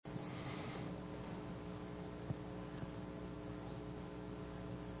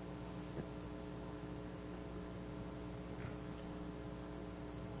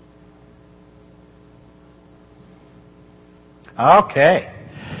Okay.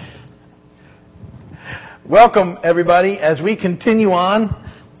 Welcome, everybody. As we continue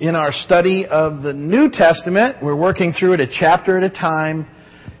on in our study of the New Testament, we're working through it a chapter at a time.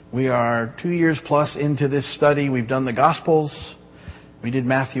 We are 2 years plus into this study. We've done the Gospels. We did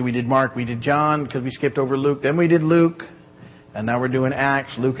Matthew, we did Mark, we did John, because we skipped over Luke. Then we did Luke. And now we're doing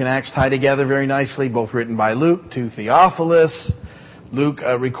Acts. Luke and Acts tie together very nicely, both written by Luke to Theophilus. Luke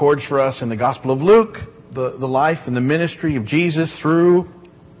records for us in the Gospel of Luke the life and the ministry of Jesus through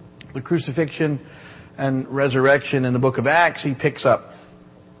the crucifixion and resurrection. In the book of Acts, he picks up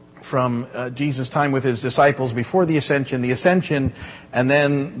from Jesus' time with his disciples before the ascension, and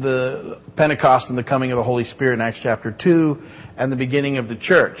then the Pentecost and the coming of the Holy Spirit in Acts chapter 2, and the beginning of the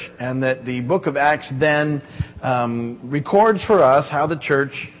church. And that the book of Acts then records for us how the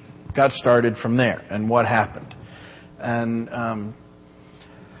church got started from there and what happened. And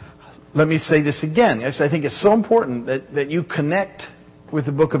let me say this again. I think it's so important that you connect with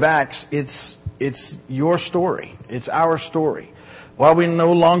the book of Acts. It's your story. It's our story. While we're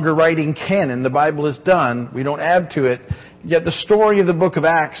no longer writing canon, the Bible is done, we don't add to it, yet the story of the book of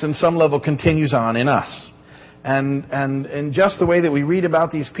Acts in some level continues on in us. And just the way that we read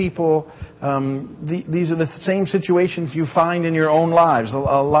about these people, these are the same situations you find in your own lives. A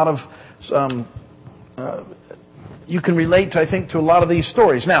lot of you can relate, I think, to a lot of these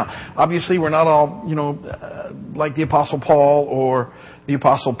stories. Now, obviously, we're not all, like the Apostle Paul or the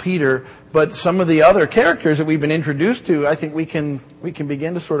Apostle Peter, but some of the other characters that we've been introduced to, I think we can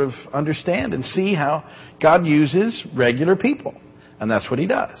begin to sort of understand and see how God uses regular people, and that's what He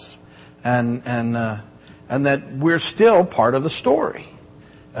does, and that we're still part of the story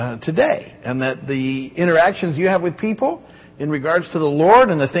today, and that the interactions you have with people in regards to the Lord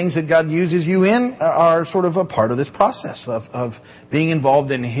and the things that God uses you in are sort of a part of this process of being involved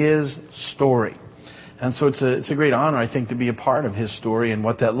in His story. And so it's a great honor, I think, to be a part of His story and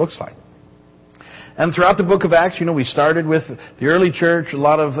what that looks like. And throughout the book of Acts, we started with the early church, a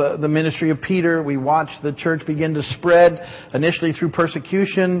lot of the ministry of Peter. We watched the church begin to spread, initially through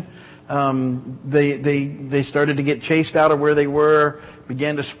persecution. They started to get chased out of where they were,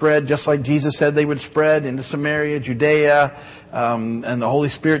 began to spread just like Jesus said they would spread into Samaria, Judea, and the Holy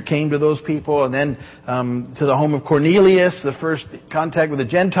Spirit came to those people, and then to the home of Cornelius, the first contact with the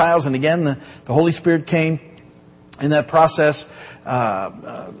Gentiles, and again the Holy Spirit came in that process.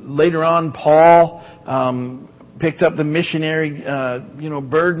 Later on, Paul picked up the missionary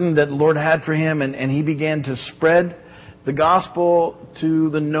burden that the Lord had for him, and he began to spread the gospel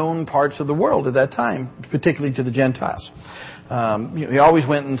to the known parts of the world at that time, particularly to the Gentiles. He always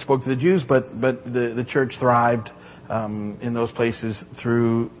went and spoke to the Jews, but the church thrived in those places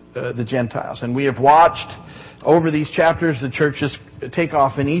through the Gentiles. And we have watched over these chapters the churches take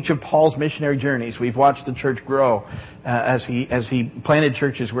off in each of Paul's missionary journeys. We've watched the church grow as he planted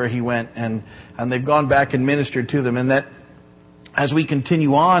churches where he went, and they've gone back and ministered to them. And that as we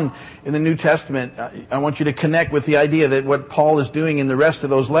continue on in the New Testament, I want you to connect with the idea that what Paul is doing in the rest of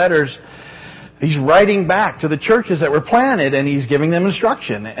those letters, he's writing back to the churches that were planted, and he's giving them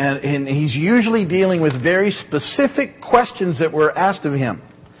instruction. And he's usually dealing with very specific questions that were asked of him.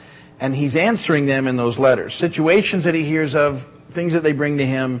 And he's answering them in those letters. Situations that he hears of, things that they bring to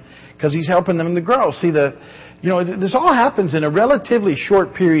him, because he's helping them to grow. See, this all happens in a relatively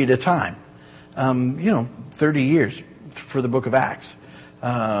short period of time. 30 years for the book of Acts.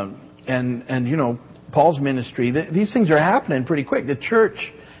 And Paul's ministry, these things are happening pretty quick. The church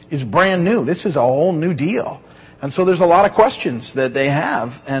is brand new. This is a whole new deal. And so there's a lot of questions that they have.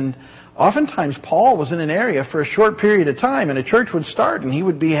 And oftentimes Paul was in an area for a short period of time, and a church would start and he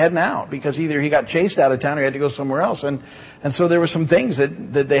would be heading out because either he got chased out of town or he had to go somewhere else. And so there were some things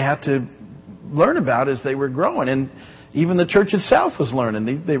that they had to learn about as they were growing. And even the church itself was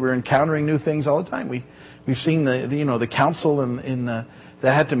learning. They were encountering new things all the time. We've seen the council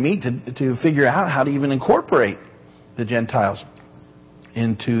that had to meet to figure out how to even incorporate the Gentiles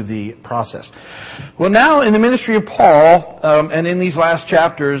into the process. Well, now in the ministry of Paul, and in these last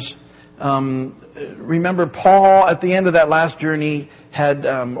chapters, remember Paul at the end of that last journey had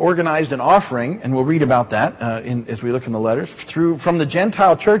organized an offering, and we'll read about that as we look in the letters, from the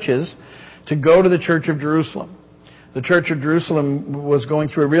Gentile churches to go to the church of Jerusalem. The church of Jerusalem was going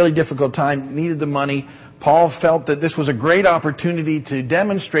through a really difficult time, needed the money. Paul felt that this was a great opportunity to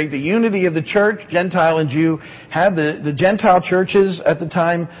demonstrate the unity of the church, Gentile and Jew. Had the Gentile churches at the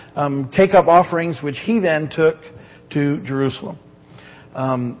time take up offerings, which he then took to Jerusalem.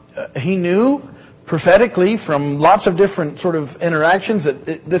 He knew prophetically from lots of different sort of interactions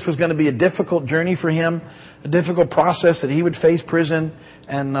that this was going to be a difficult journey for him, a difficult process, that he would face prison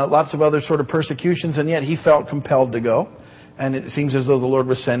and lots of other sort of persecutions, and yet he felt compelled to go. and it seems as though the Lord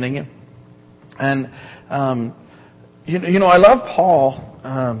was sending him. And I love Paul,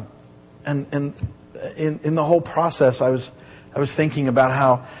 and in the whole process, I was thinking about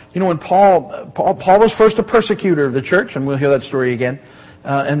how, when Paul was first a persecutor of the church, and we'll hear that story again,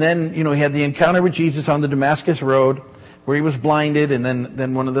 and then he had the encounter with Jesus on the Damascus Road, where he was blinded, and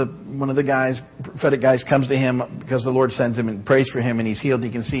then one of the guys, prophetic guys, comes to him because the Lord sends him and prays for him, and he's healed,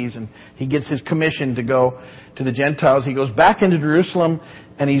 he can see, and he gets his commission to go to the Gentiles. He goes back into Jerusalem,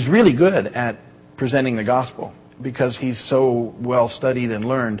 and he's really good at presenting the gospel because he's so well studied and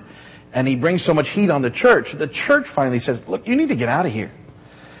learned, and he brings so much heat on the church. The church finally says, "Look, you need to get out of here,"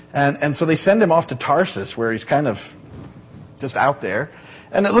 and so they send him off to Tarsus, where he's kind of just out there.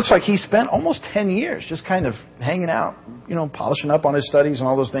 And it looks like he spent almost 10 years just kind of hanging out, polishing up on his studies and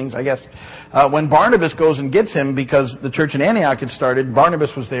all those things, I guess. When Barnabas goes and gets him, because the church in Antioch had started,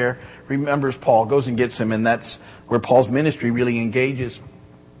 Barnabas was there, remembers Paul, goes and gets him, and that's where Paul's ministry really engages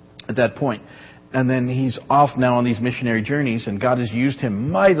at that point. And then he's off now on these missionary journeys, and God has used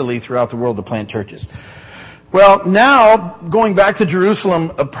him mightily throughout the world to plant churches. Well, now, going back to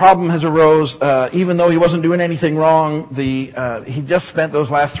Jerusalem, a problem has arose. Even though he wasn't doing anything wrong, he just spent those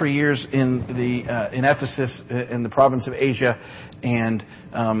last 3 years in Ephesus, in the province of Asia, and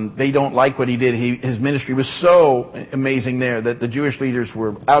they don't like what he did. His ministry was so amazing there that the Jewish leaders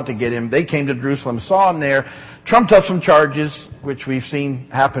were out to get him. They came to Jerusalem, saw him there, trumped up some charges, which we've seen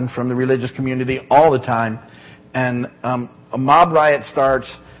happen from the religious community all the time, and a mob riot starts.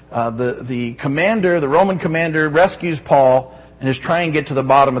 The Roman commander rescues Paul and is trying to get to the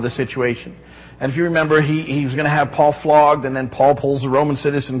bottom of the situation. And if you remember, he was going to have Paul flogged, and then Paul pulls the Roman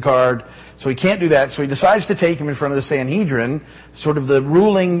citizen card. So he can't do that. So he decides to take him in front of the Sanhedrin, sort of the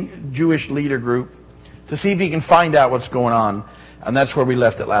ruling Jewish leader group, to see if he can find out what's going on. And that's where we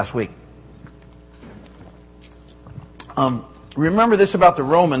left it last week. Remember this about the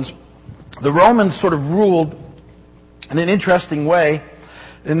Romans. The Romans sort of ruled in an interesting way,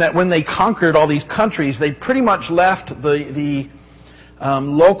 in that when they conquered all these countries, they pretty much left the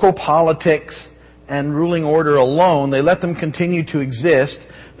local politics and ruling order alone. They let them continue to exist.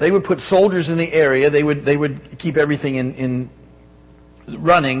 They would put soldiers in the area. They would keep everything in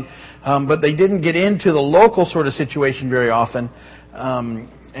running, but they didn't get into the local sort of situation very often.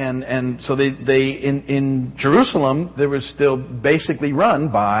 And so in Jerusalem, they were still basically run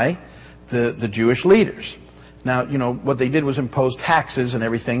by the Jewish leaders. Now, what they did was impose taxes and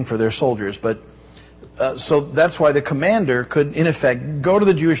everything for their soldiers, but so that's why the commander could, in effect, go to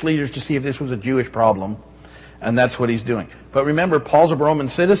the Jewish leaders to see if this was a Jewish problem, and that's what he's doing. But remember, Paul's a Roman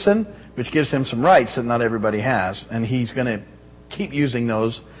citizen, which gives him some rights that not everybody has, and he's going to keep using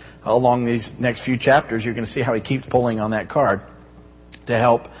those along these next few chapters. You're going to see how he keeps pulling on that card to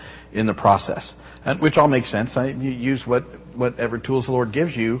help in the process, which all makes sense. You use whatever tools the Lord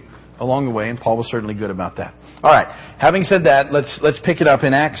gives you along the way, and Paul was certainly good about that. All right. Having said that, let's pick it up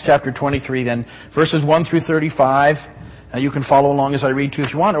in Acts chapter 23 then, verses 1 through 35. You can follow along as I read to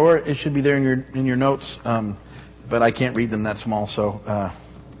if you want, or it should be there in your notes, but I can't read them that small, so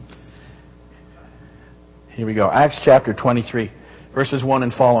here we go. Acts chapter 23, verses 1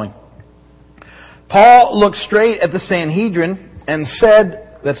 and following. Paul looked straight at the Sanhedrin and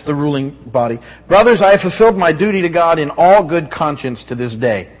said, that's the ruling body, "Brothers, I have fulfilled my duty to God in all good conscience to this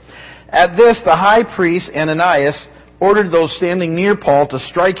day." At this, the high priest, Ananias, ordered those standing near Paul to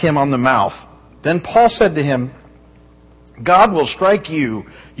strike him on the mouth. Then Paul said to him, "God will strike you,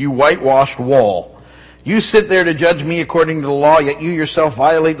 you whitewashed wall. You sit there to judge me according to the law, yet you yourself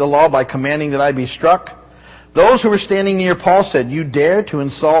violate the law by commanding that I be struck." Those who were standing near Paul said, "You dare to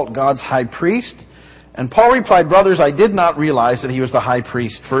insult God's high priest?" And Paul replied, "Brothers, I did not realize that he was the high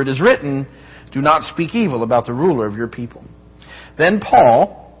priest, for it is written, 'Do not speak evil about the ruler of your people.'" Then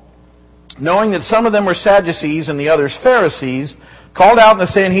Paul, knowing that some of them were Sadducees and the others Pharisees, called out in the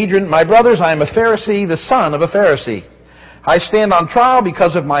Sanhedrin, "My brothers, I am a Pharisee, the son of a Pharisee. I stand on trial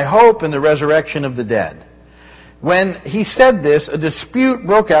because of my hope in the resurrection of the dead." When he said this, a dispute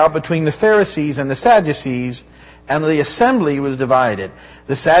broke out between the Pharisees and the Sadducees, and the assembly was divided.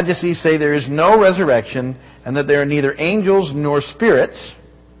 The Sadducees say there is no resurrection, and that there are neither angels nor spirits,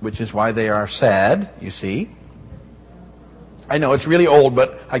 which is why they are sad, you see. I know it's really old,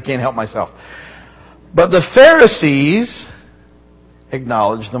 but I can't help myself. But the Pharisees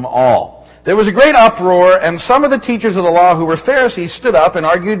acknowledged them all. There was a great uproar, and some of the teachers of the law who were Pharisees stood up and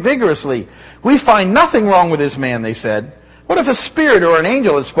argued vigorously. "We find nothing wrong with this man," they said. "What if a spirit or an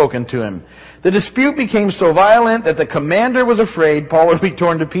angel had spoken to him?" The dispute became so violent that the commander was afraid Paul would be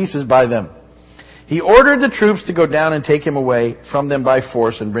torn to pieces by them. He ordered the troops to go down and take him away from them by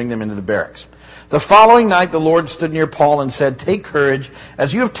force and bring them into the barracks. The following night the Lord stood near Paul and said, "Take courage.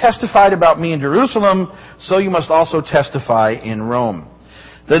 As you have testified about me in Jerusalem, so you must also testify in Rome."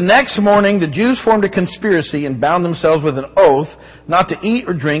 The next morning the Jews formed a conspiracy and bound themselves with an oath not to eat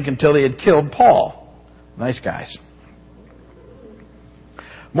or drink until they had killed Paul. Nice guys.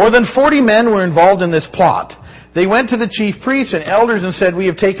 More than 40 men were involved in this plot. They went to the chief priests and elders and said, "We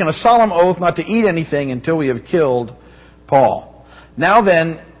have taken a solemn oath not to eat anything until we have killed Paul. Now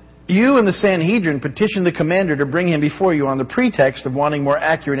then, you and the Sanhedrin petitioned the commander to bring him before you on the pretext of wanting more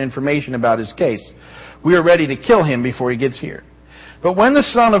accurate information about his case. We are ready to kill him before he gets here." But when the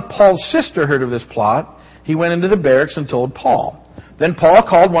son of Paul's sister heard of this plot, he went into the barracks and told Paul. Then Paul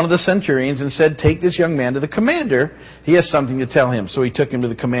called one of the centurions and said, "Take this young man to the commander. He has something to tell him." So he took him to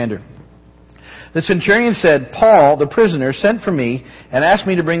the commander. The centurion said, "Paul, the prisoner, sent for me and asked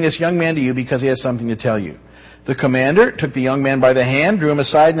me to bring this young man to you because he has something to tell you." The commander took the young man by the hand, drew him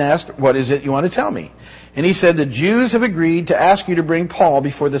aside, and asked, "What is it you want to tell me?" And he said, "The Jews have agreed to ask you to bring Paul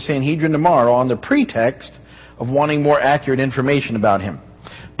before the Sanhedrin tomorrow on the pretext of wanting more accurate information about him.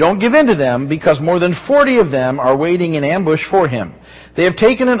 Don't give in to them, because more than 40 of them are waiting in ambush for him. They have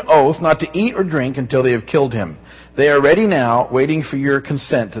taken an oath not to eat or drink until they have killed him. They are ready now, waiting for your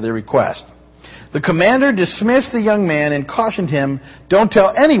consent to their request." The commander dismissed the young man and cautioned him, "Don't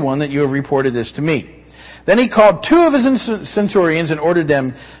tell anyone that you have reported this to me." Then he called 2 of his centurions and ordered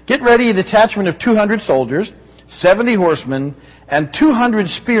them, "Get ready a detachment of 200 soldiers, 70 horsemen, and 200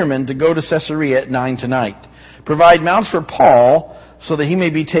 spearmen to go to Caesarea at 9 tonight. Provide mounts for Paul so that he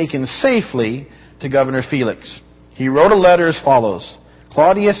may be taken safely to Governor Felix." He wrote a letter as follows: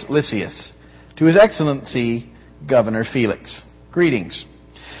 "Claudius Lysias, to His Excellency Governor Felix. Greetings.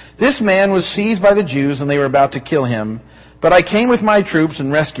 This man was seized by the Jews and they were about to kill him, but I came with my troops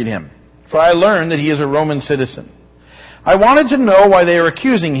and rescued him, for I learned that he is a Roman citizen. I wanted to know why they were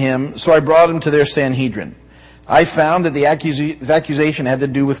accusing him, so I brought him to their Sanhedrin. I found that his accusation had to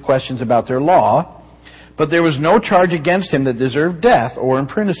do with questions about their law, but there was no charge against him that deserved death or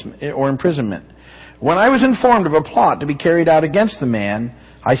imprisonment. When I was informed of a plot to be carried out against the man,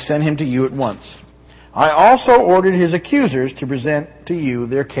 I sent him to you at once. I also ordered his accusers to present to you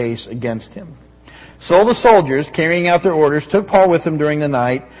their case against him." So the soldiers, carrying out their orders, took Paul with them during the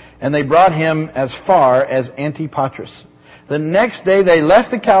night, and they brought him as far as Antipatris. The next day they let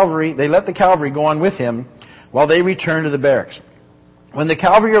the cavalry go on with him while they returned to the barracks. When the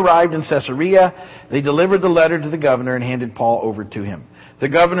cavalry arrived in Caesarea, they delivered the letter to the governor and handed Paul over to him. The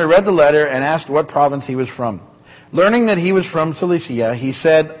governor read the letter and asked what province he was from. Learning that he was from Cilicia, he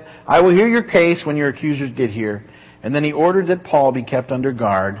said, "I will hear your case when your accusers get here." And then he ordered that Paul be kept under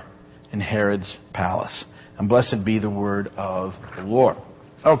guard in Herod's palace. And blessed be the word of the Lord.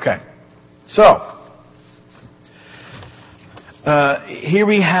 Okay, so here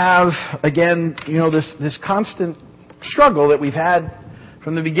we have again, this constant struggle that we've had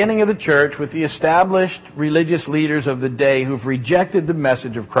from the beginning of the church with the established religious leaders of the day who've rejected the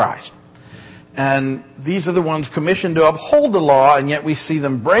message of Christ. And these are the ones commissioned to uphold the law, and yet we see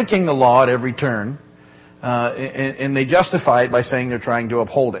them breaking the law at every turn. And they justify it by saying they're trying to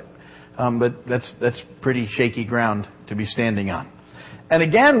uphold it. But that's pretty shaky ground to be standing on. And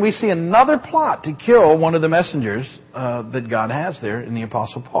again, we see another plot to kill one of the messengers that God has there in the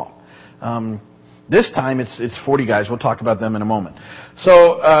Apostle Paul. This time it's 40 guys. We'll talk about them in a moment.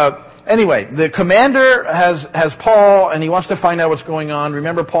 So anyway, the commander has Paul, and he wants to find out what's going on.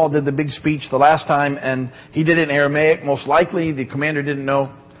 Remember, Paul did the big speech the last time, and he did it in Aramaic. Most likely, the commander didn't know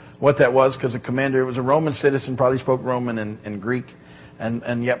what that was, because the commander was a Roman citizen, probably spoke Roman and Greek.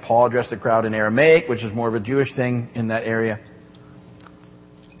 And yet Paul addressed the crowd in Aramaic, which is more of a Jewish thing in that area.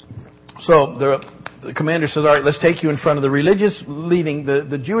 So the commander says, "All right, let's take you in front of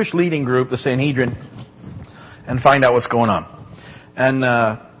the Jewish leading group, the Sanhedrin, and find out what's going on." And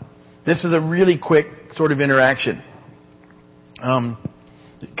this is a really quick sort of interaction.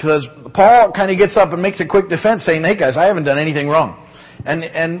 Because Paul kind of gets up and makes a quick defense saying, "Hey guys, I haven't done anything wrong."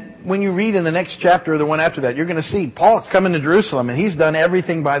 And when you read in the next chapter or the one after that, you're going to see Paul's coming to Jerusalem and he's done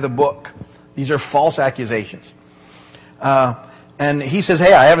everything by the book. These are false accusations. And he says,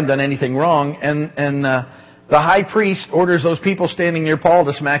 "Hey, I haven't done anything wrong." And the high priest orders those people standing near Paul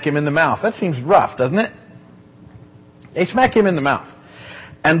to smack him in the mouth. That seems rough, doesn't it? They smack him in the mouth.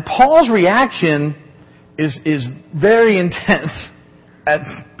 And Paul's reaction is very intense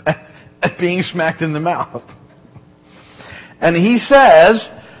at being smacked in the mouth. And he says,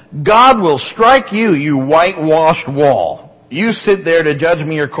 "God will strike you, you whitewashed wall. You sit there to judge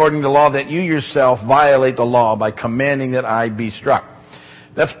me according to law, that you yourself violate the law by commanding that I be struck."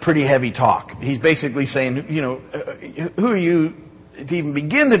 That's pretty heavy talk. He's basically saying, who are you to even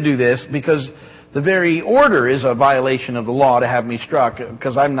begin to do this? Because The very order is a violation of the law to have me struck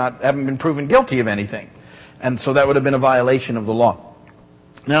because haven't been proven guilty of anything. And so that would have been a violation of the law.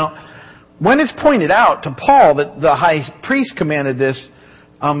 Now, when it's pointed out to Paul that the high priest commanded this,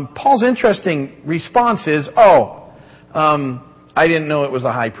 Paul's interesting response is, I didn't know it was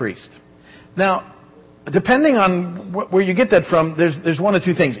the high priest. Now, depending on where you get that from, there's one of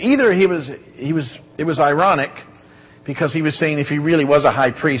two things. Either it was ironic because he was saying if he really was a high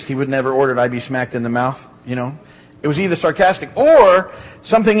priest, he would never ordered I be smacked in the mouth, you know. It was either sarcastic or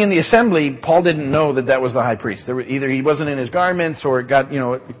something in the assembly. Paul didn't know that was the high priest. Either he wasn't in his garments or it got,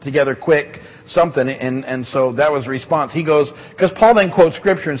 together quick, something. And so that was the response. He goes, because Paul then quotes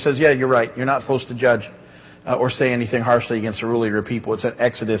scripture and says, yeah, you're right. You're not supposed to judge or say anything harshly against the ruler of your people. It's an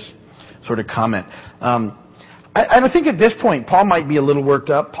Exodus sort of comment. I think at this point, Paul might be a little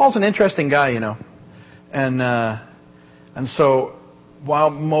worked up. Paul's an interesting guy, And so while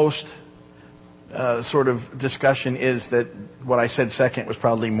most sort of discussion is that what I said second was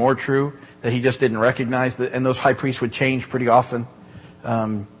probably more true, that he just didn't recognize that, and those high priests would change pretty often,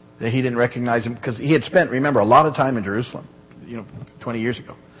 that he didn't recognize him because he had spent, remember, a lot of time in Jerusalem, 20 years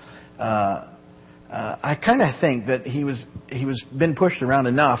ago. I kind of think that he was been pushed around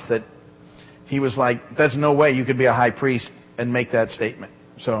enough that he was like, there's no way you could be a high priest and make that statement.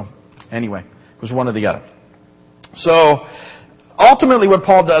 So anyway, it was one or the other. So ultimately what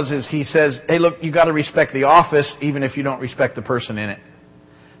Paul does is he says, hey, look, you got to respect the office even if you don't respect the person in it.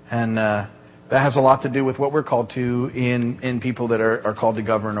 And that has a lot to do with what we're called to in people that are called to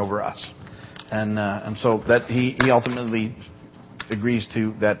govern over us. And so that he ultimately agrees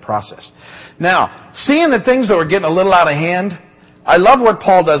to that process. Now, seeing that things that were getting a little out of hand, I love what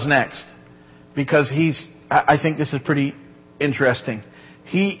Paul does next because I think this is pretty interesting.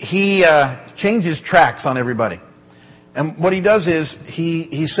 He changes tracks on everybody. And what he does is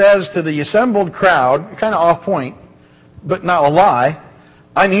he says to the assembled crowd, kind of off point, but not a lie,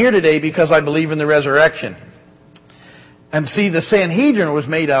 I'm here today because I believe in the resurrection. And see, the Sanhedrin was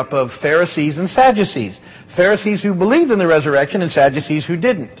made up of Pharisees and Sadducees. Pharisees who believed in the resurrection and Sadducees who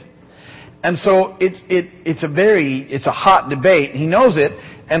didn't. And so it's a hot debate. He knows it,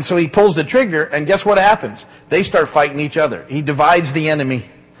 and so he pulls the trigger, and guess what happens? They start fighting each other. He divides the enemy.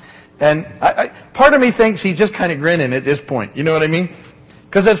 And part of me thinks he's just kind of grinning at this point. You know what I mean?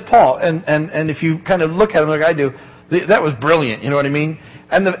 Because that's Paul. And if you kind of look at him like I do, that was brilliant. You know what I mean?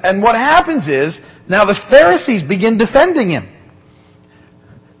 And what happens is, now the Pharisees begin defending him.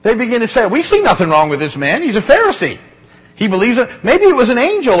 They begin to say, we see nothing wrong with this man. He's a Pharisee. He believes it. Maybe it was an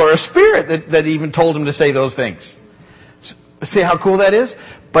angel or a spirit that even told him to say those things. See how cool that is?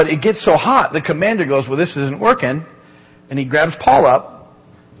 But it gets so hot, the commander goes, well, this isn't working. And he grabs Paul up,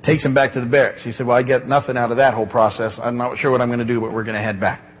 takes him back to the barracks. He said, well, I get nothing out of that whole process. I'm not sure what I'm going to do, but we're going to head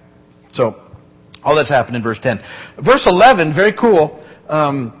back. So, all that's happened in verse 10. Verse 11, very cool,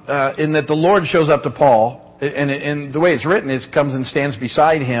 in that the Lord shows up to Paul. And the way it's written is comes and stands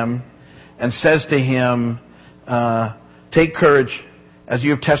beside him and says to him, take courage, as you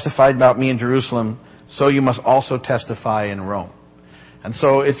have testified about me in Jerusalem, so you must also testify in Rome. And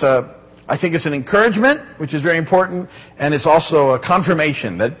so I think it's an encouragement, which is very important, and it's also a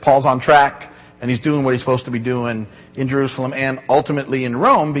confirmation that Paul's on track and he's doing what he's supposed to be doing in Jerusalem and ultimately in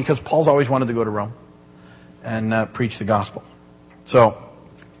Rome, because Paul's always wanted to go to Rome and preach the gospel. So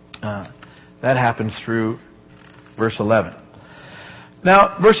that happens through verse 11.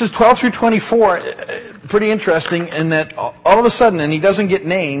 Now, verses 12 through 24, pretty interesting in that all of a sudden, and he doesn't get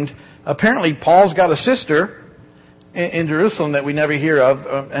named, apparently Paul's got a sister in Jerusalem that we never hear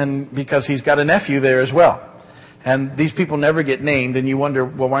of, and because he's got a nephew there as well. And these people never get named, and you wonder,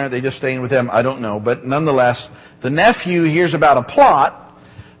 well, why aren't they just staying with them? I don't know. But nonetheless, the nephew hears about a plot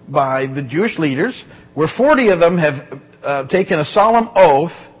by the Jewish leaders where 40 of them have taken a solemn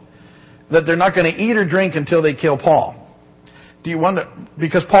oath that they're not going to eat or drink until they kill Paul. Do you wonder,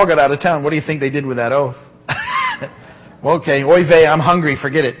 because Paul got out of town, what do you think they did with that oath? Well, okay, oy vey, I'm hungry,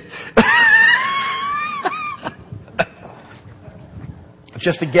 forget it.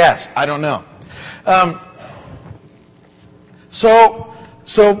 Just a guess, I don't know. So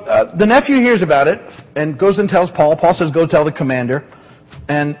the nephew hears about it and goes and tells Paul. Paul says, go tell the commander.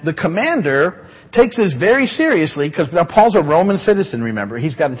 And the commander takes this very seriously because now Paul's a Roman citizen, remember.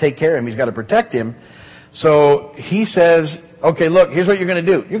 He's got to take care of him. He's got to protect him. So he says, okay, look, here's what you're going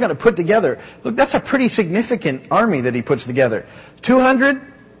to do. You're going to put together, look, that's a pretty significant army that he puts together.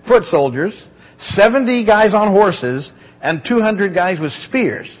 200 foot soldiers, 70 guys on horses, and 200 guys with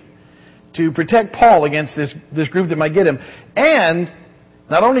spears to protect Paul against this group that might get him. And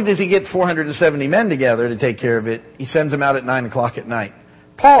not only does he get 470 men together to take care of it, he sends them out at 9 o'clock at night.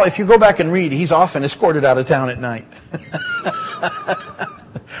 Paul, if you go back and read, he's often escorted out of town at night.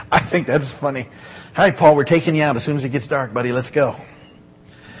 I think that's funny. All right, Paul, we're taking you out as soon as it gets dark, buddy. Let's go.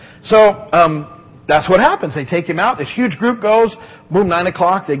 So, that's what happens. They take him out. This huge group goes. Boom, 9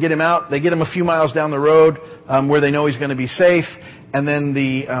 o'clock. They get him out. They get him a few miles down the road where they know he's going to be safe. And then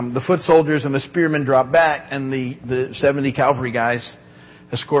the foot soldiers and the spearmen drop back, and the 70 cavalry guys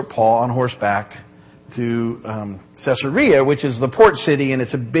escort Paul on horseback to Caesarea, which is the port city, and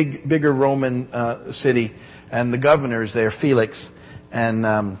it's a bigger Roman city. And the governor is there, Felix.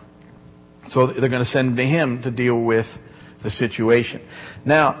 And so they're going to send him to deal with the situation.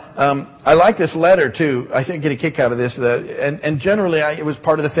 Now, I like this letter too. I think I get a kick out of this. And generally, it was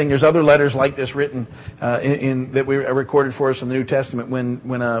part of the thing. There's other letters like this written that we recorded for us in the New Testament. When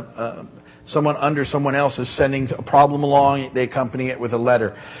someone under someone else is sending a problem along, they accompany it with a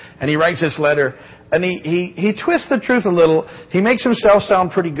letter. And he writes this letter, and he twists the truth a little. He makes himself sound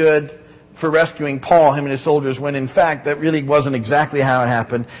pretty good for rescuing Paul, him and his soldiers, when in fact that really wasn't exactly how it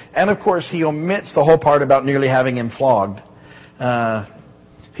happened. And of course, he omits the whole part about nearly having him flogged.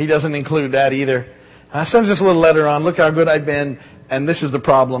 He doesn't include that either. Sends this little letter on, look how good I've been, and this is the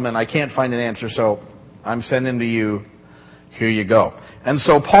problem, and I can't find an answer, so I'm sending to you. Here you go. And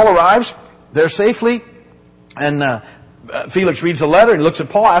so Paul arrives there safely, and Felix reads the letter and looks at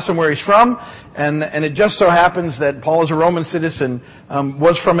Paul, asks him where he's from, and it just so happens that Paul is a Roman citizen,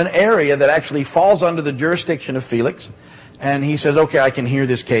 was from an area that actually falls under the jurisdiction of Felix. And he says, okay, I can hear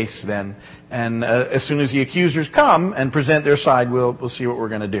this case then. And as soon as the accusers come and present their side, we'll see what we're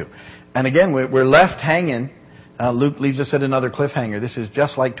going to do. And again, we're left hanging. Luke leaves us at another cliffhanger. This is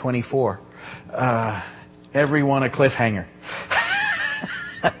just like 24. Everyone a cliffhanger.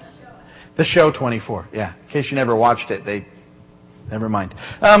 The show 24, yeah. In case you never watched it, never mind.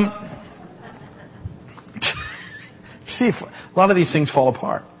 See, a lot of these things fall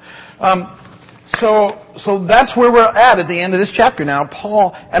apart. So that's where we're at the end of this chapter now.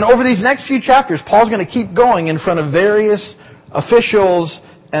 Paul, and over these next few chapters, Paul's going to keep going in front of various officials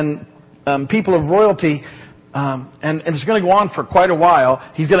and people of royalty, and it's going to go on for quite a while.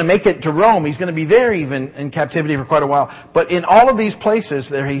 He's going to make it to Rome. He's going to be there even in captivity for quite a while. But in all of these places,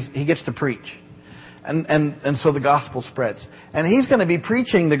 there he gets to preach. And so the gospel spreads. And he's going to be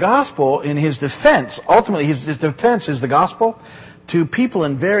preaching the gospel in his defense. Ultimately, his defense is the gospel to people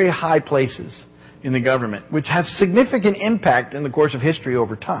in very high places in the government, which have significant impact in the course of history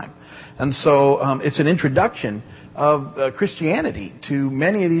over time. And so it's an introduction of Christianity to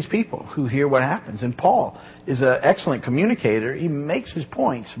many of these people who hear what happens. And Paul is an excellent communicator. He makes his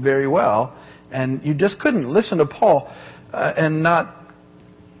points very well. And you just couldn't listen to Paul and not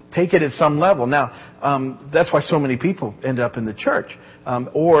take it at some level. Now, that's why so many people end up in the church.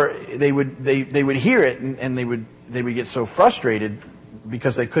 Or they would hear it and they would get so frustrated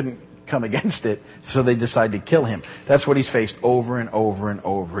because they couldn't come against it, so they decide to kill him. That's what he's faced over and over and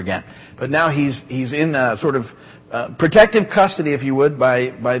over again. But now he's in a sort of protective custody, if you would,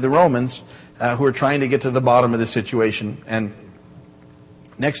 by the Romans who are trying to get to the bottom of the situation. And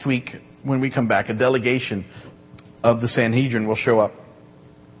next week, when we come back, a delegation of the Sanhedrin will show up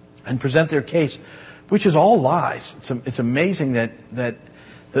and present their case, which is all lies. It's amazing that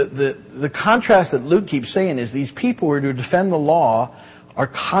the contrast that Luke keeps saying is these people who are to defend the law are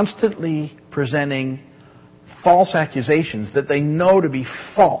constantly presenting false accusations that they know to be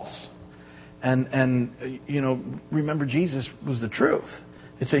false. And remember, Jesus was the truth.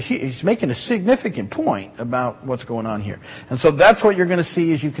 He's making a significant point about what's going on here. And so that's what you're going to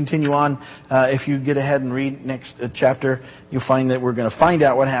see as you continue on. If you get ahead and read next chapter, you'll find that we're going to find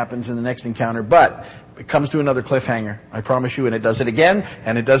out what happens in the next encounter. But it comes to another cliffhanger, I promise you, and it does it again,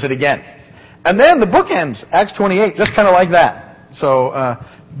 and it does it again. And then the book ends, Acts 28, just kind of like that. So,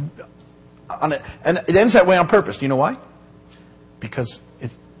 and it ends that way on purpose. Do you know why? Because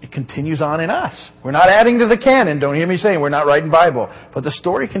it continues on in us. We're not adding to the canon. Don't hear me saying we're not writing Bible. But the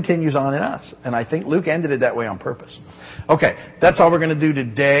story continues on in us. And I think Luke ended it that way on purpose. Okay, that's all we're going to do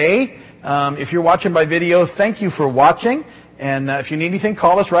today. If you're watching by video, thank you for watching. And if you need anything,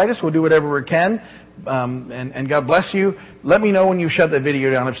 call us, write us. We'll do whatever we can. And God bless you. Let me know when you shut that video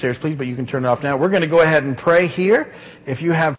down upstairs, please. But you can turn it off now. We're going to go ahead and pray here. If you have